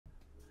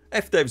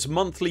FDEVs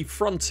monthly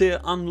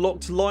Frontier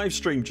Unlocked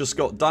livestream just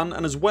got done,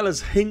 and as well as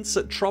hints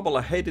at trouble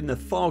ahead in the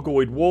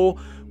Thargoid war,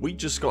 we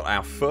just got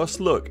our first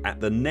look at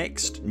the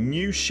next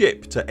new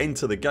ship to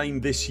enter the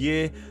game this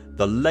year,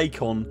 the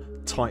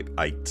Lakon Type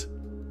 8.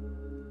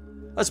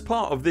 As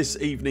part of this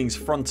evening's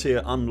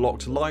Frontier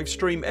Unlocked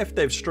livestream,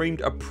 FDEV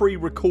streamed a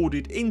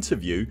pre-recorded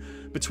interview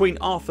between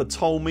Arthur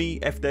Tolmie,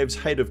 FDEV's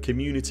Head of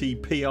Community,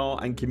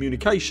 PR and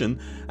Communication,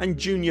 and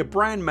Junior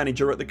Brand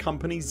Manager at the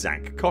company,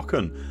 Zach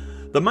Cocken.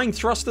 The main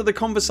thrust of the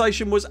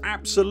conversation was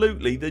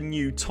absolutely the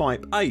new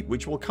Type 8,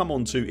 which we'll come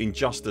on to in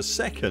just a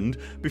second.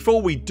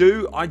 Before we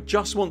do, I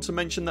just want to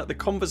mention that the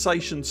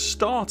conversation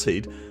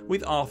started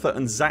with Arthur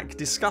and Zach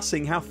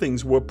discussing how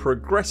things were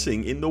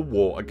progressing in the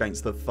war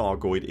against the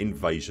Thargoid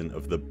invasion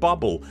of the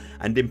bubble,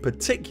 and in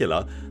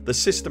particular the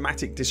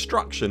systematic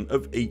destruction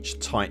of each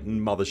Titan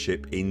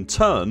mothership in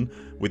turn,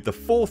 with the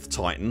 4th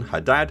Titan,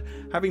 Haddad,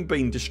 having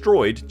been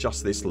destroyed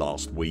just this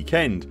last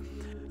weekend.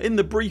 In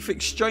the brief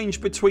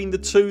exchange between the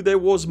two, there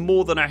was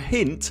more than a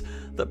hint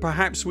that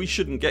perhaps we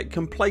shouldn't get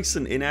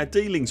complacent in our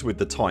dealings with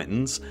the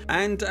Titans,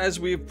 and as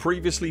we have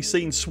previously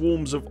seen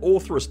swarms of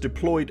Orthrus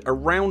deployed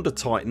around a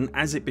Titan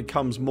as it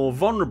becomes more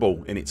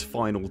vulnerable in its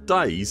final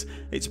days,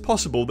 it's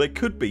possible there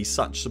could be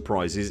such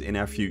surprises in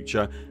our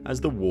future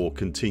as the war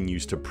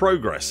continues to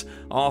progress.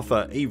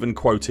 Arthur even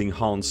quoting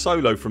Han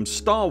Solo from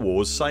Star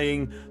Wars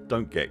saying,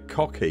 "Don't get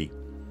cocky."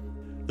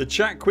 The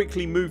chat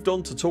quickly moved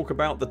on to talk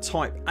about the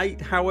Type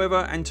 8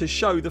 however, and to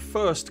show the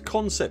first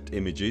concept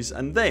images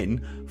and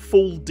then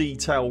full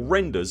detail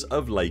renders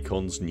of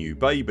Lakon's new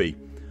baby.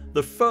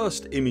 The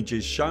first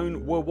images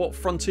shown were what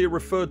Frontier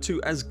referred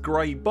to as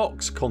grey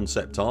box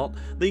concept art.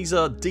 These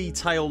are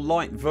detail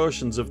light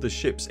versions of the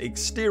ship's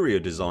exterior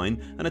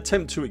design, an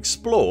attempt to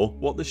explore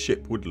what the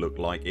ship would look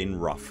like in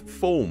rough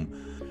form.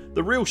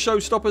 The real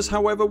showstoppers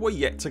however were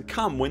yet to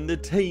come, when the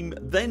team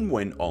then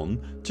went on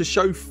to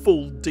show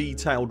full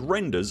detailed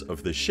renders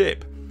of the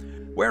ship.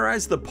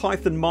 Whereas the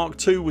Python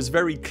Mark II was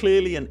very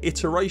clearly an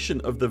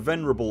iteration of the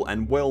venerable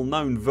and well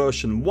known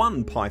version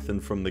 1 Python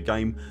from the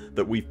game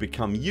that we've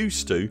become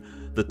used to,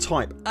 the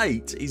Type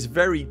 8 is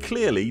very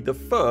clearly the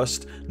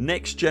first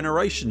next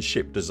generation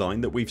ship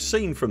design that we've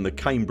seen from the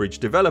Cambridge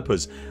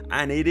developers,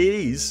 and it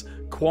is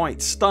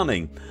quite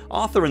stunning.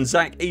 Arthur and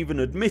Zach even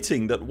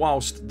admitting that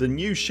whilst the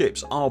new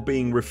ships are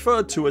being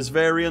referred to as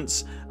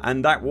variants,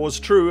 and that was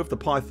true of the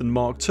Python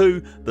Mark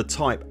II, the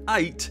Type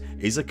 8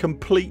 is a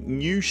complete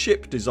new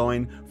ship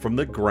design from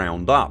the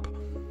ground up.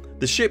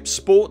 The ship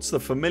sports the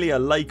familiar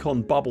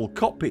Lakon bubble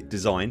cockpit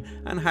design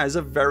and has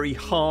a very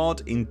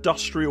hard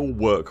industrial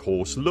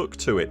workhorse look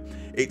to it,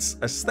 its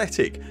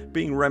aesthetic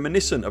being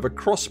reminiscent of a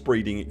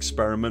crossbreeding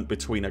experiment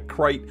between a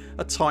Crate,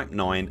 a Type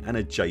 9 and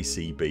a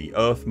JCB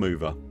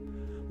Earthmover.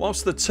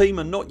 Whilst the team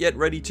are not yet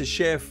ready to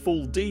share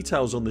full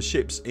details on the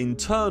ship's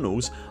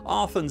internals,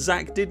 Arthur and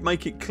Zach did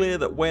make it clear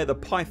that where the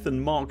Python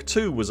Mark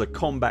II was a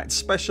combat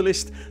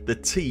specialist, the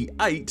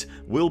T8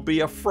 will be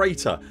a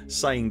freighter,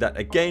 saying that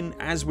again,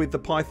 as with the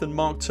Python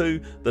Mark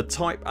II, the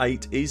Type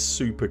 8 is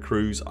Super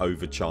Cruise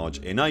overcharge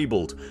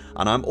enabled.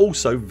 And I'm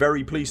also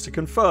very pleased to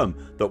confirm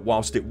that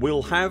whilst it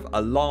will have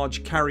a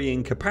large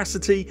carrying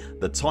capacity,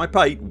 the Type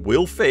 8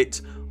 will fit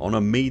on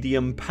a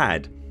medium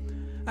pad.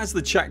 As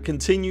the chat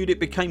continued, it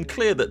became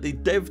clear that the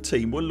dev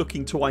team were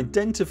looking to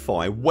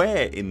identify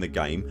where in the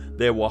game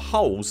there were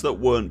holes that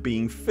weren't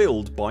being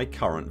filled by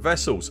current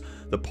vessels,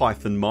 the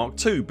Python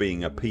Mark II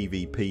being a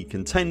PvP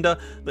contender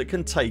that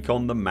can take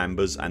on the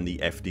Mambas and the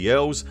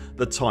FDLs,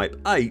 the Type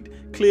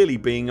 8 clearly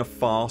being a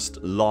fast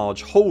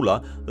large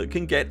hauler that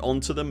can get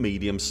onto the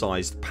medium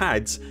sized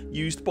pads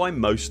used by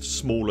most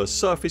smaller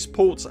surface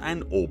ports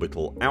and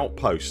orbital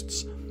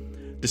outposts.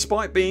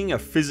 Despite being a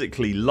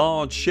physically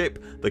large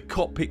ship, the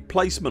cockpit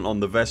placement on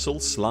the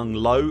vessel, slung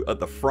low at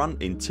the front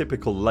in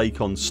typical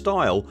Lakon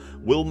style,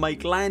 will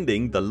make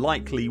landing the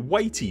likely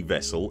weighty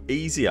vessel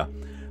easier,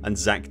 and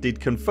Zach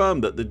did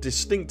confirm that the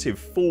distinctive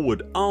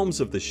forward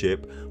arms of the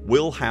ship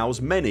will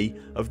house many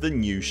of the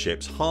new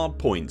ship's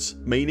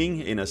hardpoints, meaning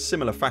in a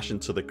similar fashion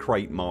to the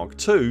Crate Mark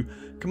II,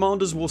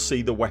 commanders will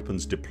see the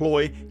weapons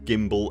deploy,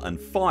 gimbal and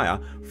fire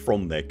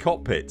from their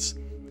cockpits.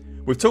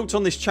 We've talked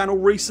on this channel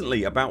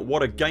recently about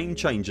what a game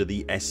changer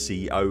the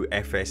SCO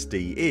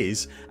FSD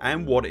is,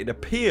 and what it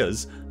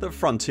appears that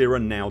Frontier are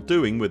now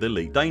doing with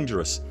Elite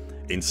Dangerous.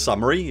 In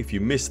summary, if you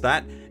missed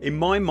that, in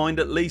my mind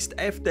at least,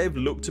 FDEV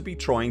look to be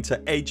trying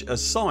to edge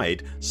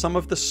aside some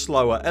of the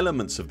slower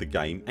elements of the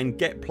game and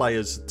get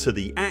players to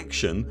the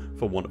action,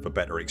 for want of a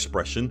better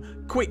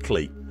expression,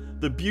 quickly.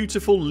 The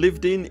beautiful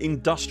lived in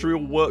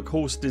industrial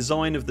workhorse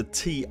design of the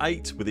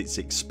T8 with its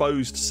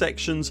exposed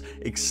sections,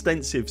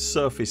 extensive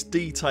surface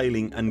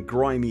detailing and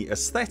grimy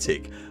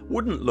aesthetic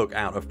wouldn't look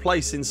out of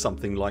place in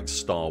something like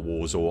Star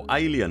Wars or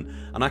Alien,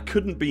 and I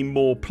couldn't be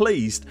more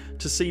pleased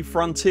to see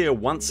Frontier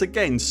once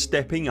again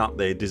stepping up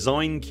their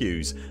design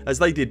cues as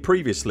they did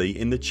previously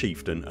in the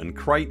Chieftain and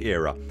Crate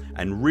era,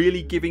 and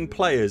really giving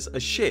players a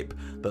ship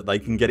that they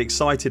can get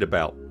excited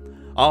about.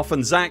 Arf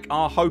and Zach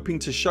are hoping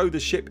to show the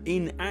ship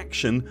in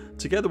action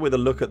together with a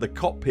look at the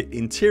cockpit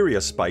interior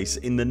space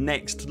in the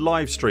next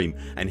livestream,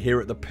 and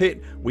here at the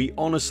pit we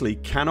honestly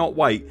cannot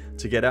wait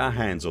to get our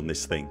hands on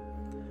this thing.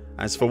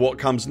 As for what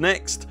comes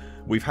next,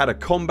 we've had a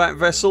combat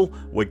vessel,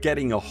 we're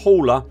getting a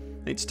hauler.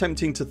 It's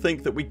tempting to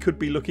think that we could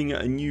be looking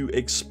at a new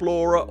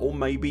explorer or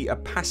maybe a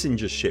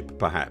passenger ship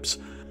perhaps.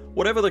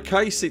 Whatever the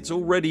case, it's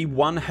already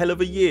one hell of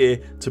a year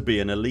to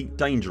be an Elite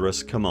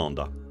Dangerous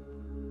commander.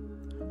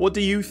 What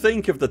do you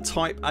think of the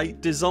Type 8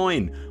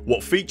 design?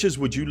 What features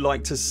would you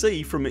like to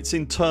see from its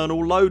internal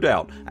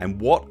loadout, and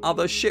what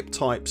other ship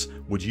types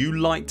would you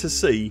like to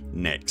see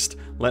next?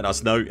 Let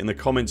us know in the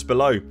comments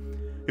below.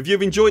 If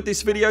you've enjoyed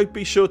this video,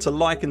 be sure to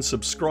like and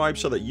subscribe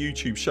so that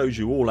YouTube shows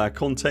you all our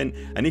content,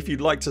 and if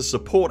you'd like to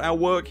support our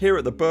work here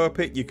at the Buur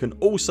Pit, you can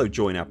also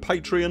join our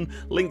Patreon.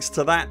 Links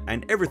to that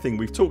and everything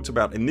we've talked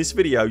about in this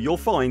video you'll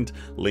find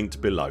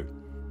linked below.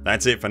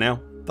 That's it for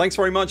now. Thanks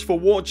very much for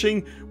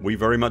watching. We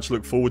very much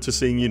look forward to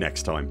seeing you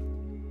next time.